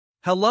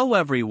Hello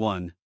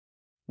everyone.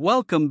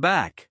 Welcome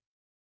back.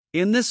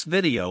 In this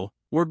video,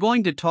 we're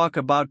going to talk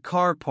about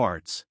car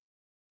parts.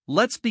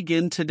 Let's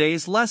begin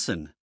today's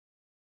lesson.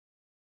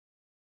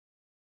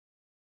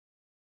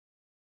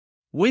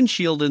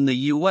 Windshield in the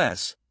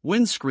US,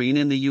 windscreen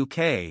in the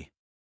UK.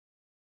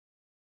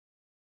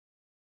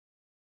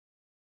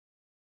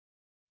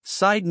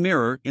 Side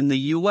mirror in the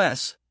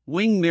US,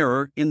 wing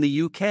mirror in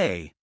the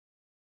UK.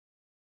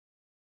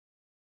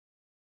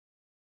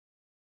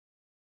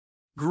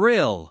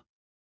 Grille.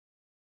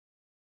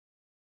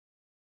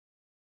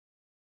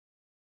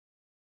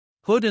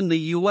 Hood in the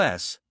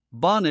US,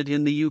 bonnet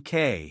in the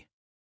UK.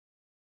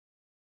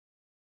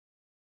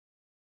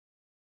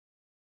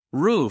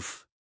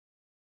 Roof.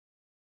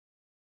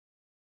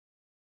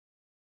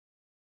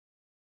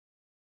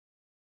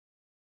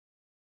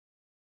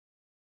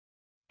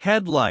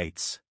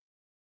 Headlights.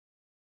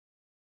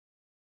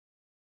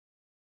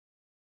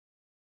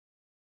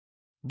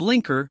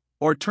 Blinker,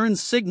 or turn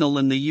signal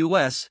in the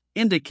US,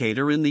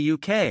 indicator in the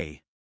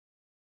UK.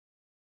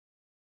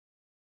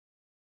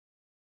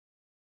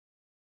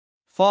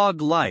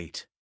 Fog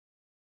light.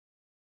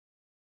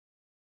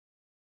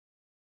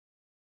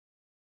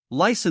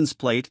 License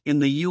plate in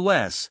the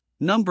US,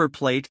 number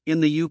plate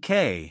in the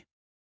UK.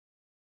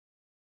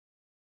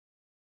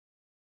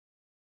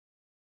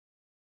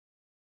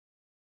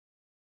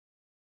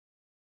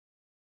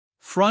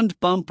 Front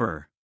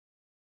bumper.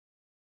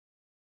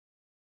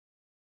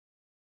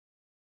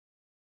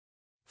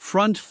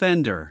 Front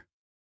fender.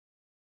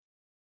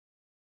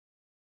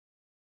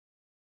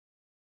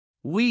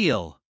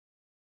 Wheel.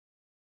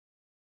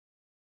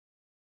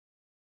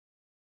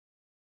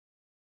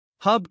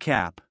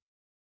 Hubcap.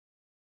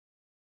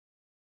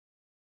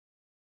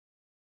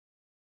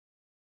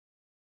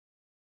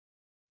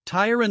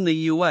 Tire in the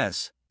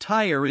US,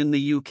 tire in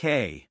the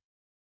UK.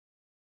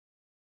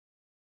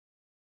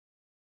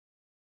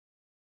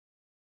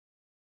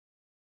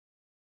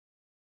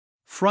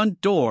 Front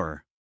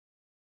door.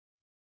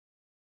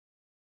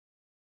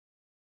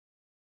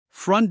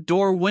 Front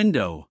door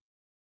window.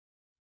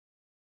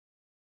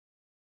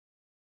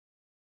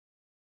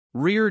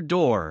 Rear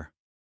door.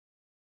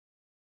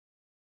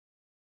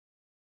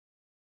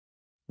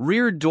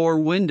 Rear door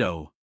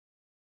window.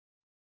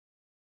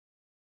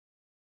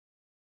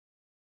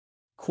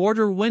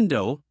 Quarter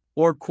window,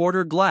 or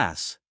quarter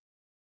glass.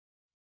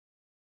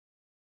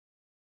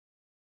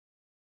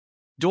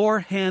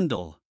 Door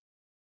handle.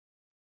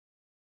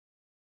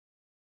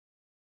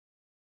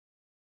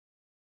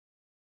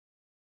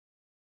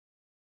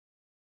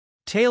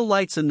 Tail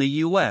lights in the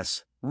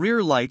US,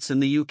 rear lights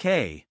in the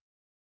UK.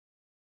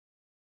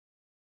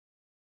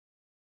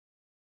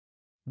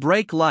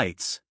 Brake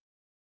lights.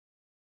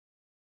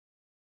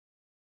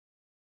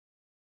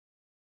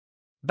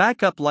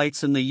 Backup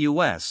lights in the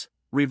US,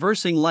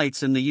 reversing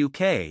lights in the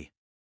UK.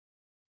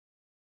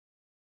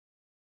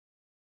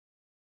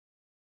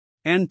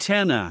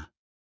 Antenna.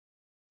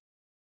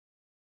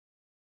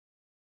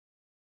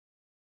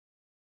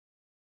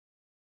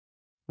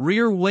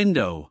 Rear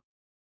window.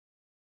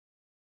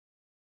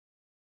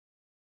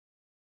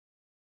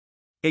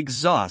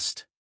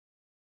 Exhaust.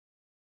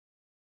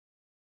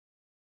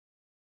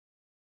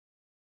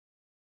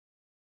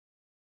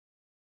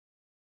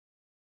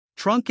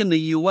 Trunk in the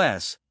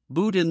US,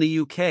 boot in the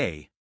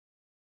UK.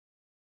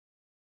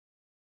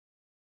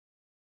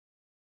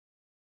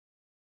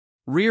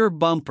 Rear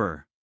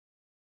bumper.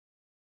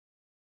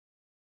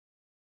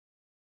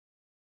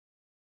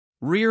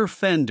 Rear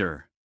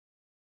fender.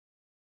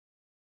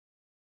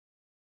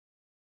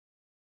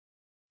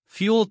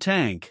 Fuel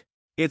tank.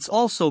 It's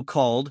also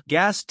called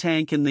gas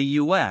tank in the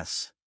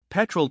US,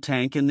 petrol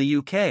tank in the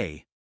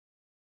UK.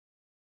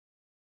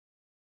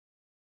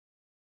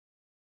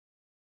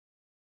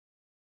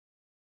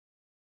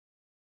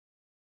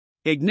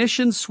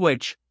 Ignition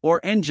switch,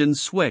 or engine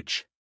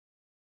switch.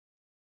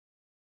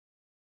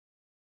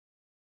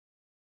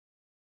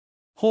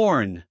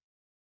 Horn.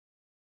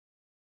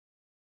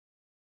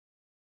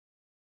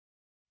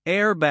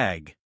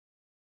 Airbag.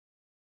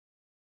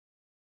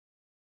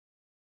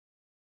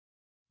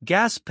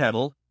 Gas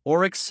pedal,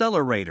 or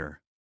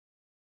accelerator.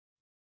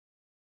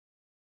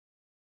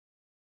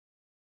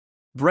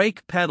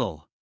 Brake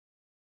pedal.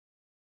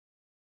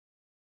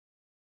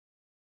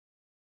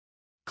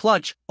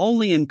 Clutch,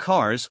 only in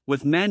cars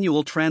with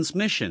manual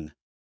transmission.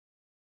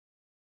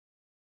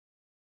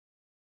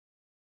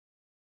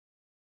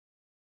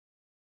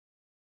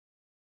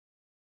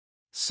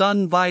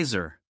 Sun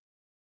visor.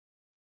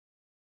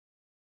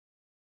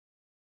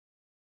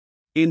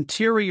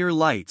 Interior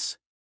lights.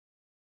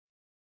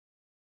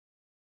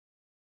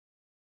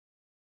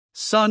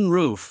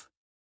 Sunroof.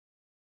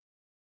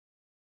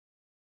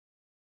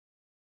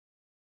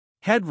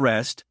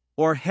 Headrest,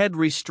 or head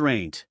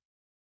restraint.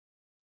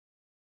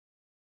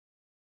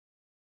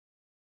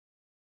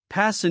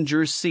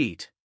 Passenger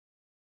seat.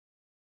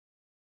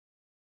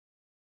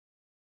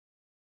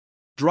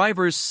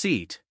 Driver's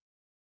seat.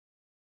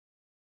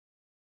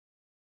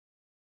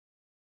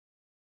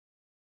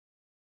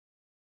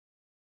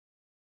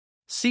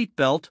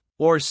 Seatbelt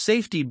or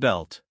safety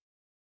belt.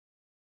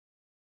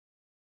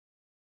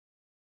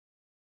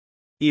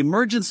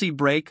 Emergency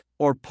brake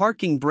or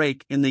parking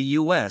brake in the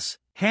US,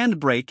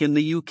 handbrake in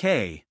the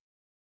UK.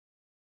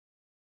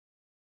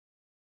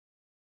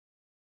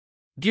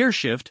 Gear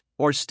shift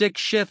or stick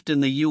shift in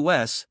the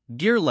US,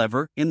 gear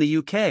lever in the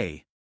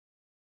UK.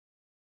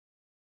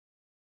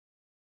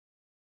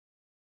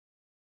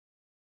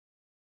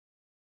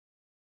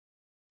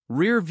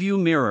 Rear view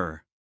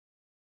mirror.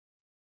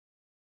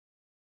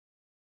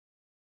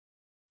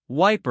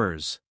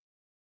 Wipers.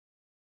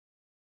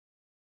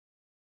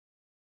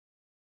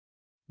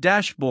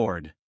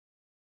 Dashboard.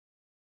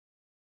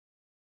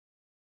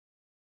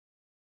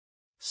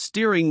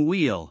 Steering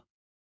wheel.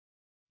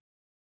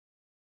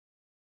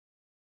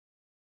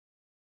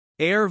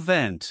 Air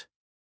vent.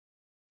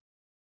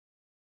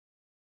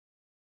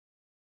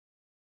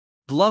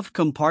 Glove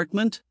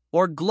compartment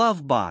or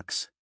glove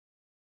box.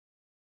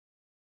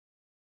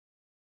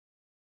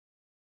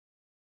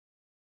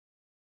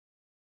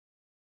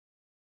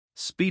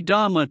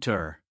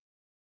 Speedometer.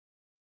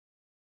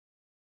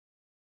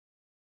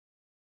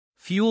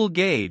 Fuel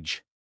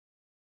gauge.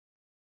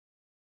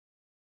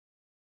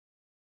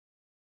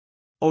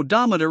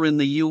 Odometer in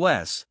the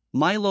US,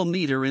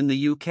 mileometer in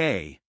the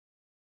UK.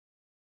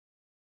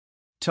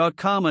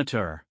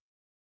 Tachometer.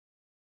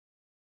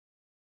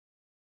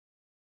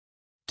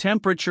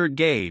 Temperature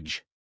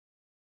gauge.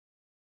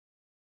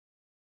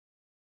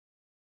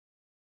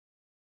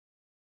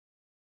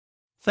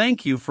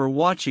 Thank you for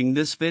watching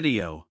this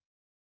video.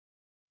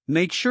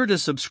 Make sure to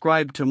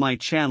subscribe to my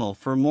channel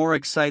for more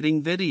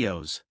exciting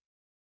videos.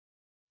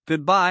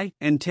 Goodbye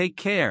and take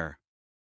care.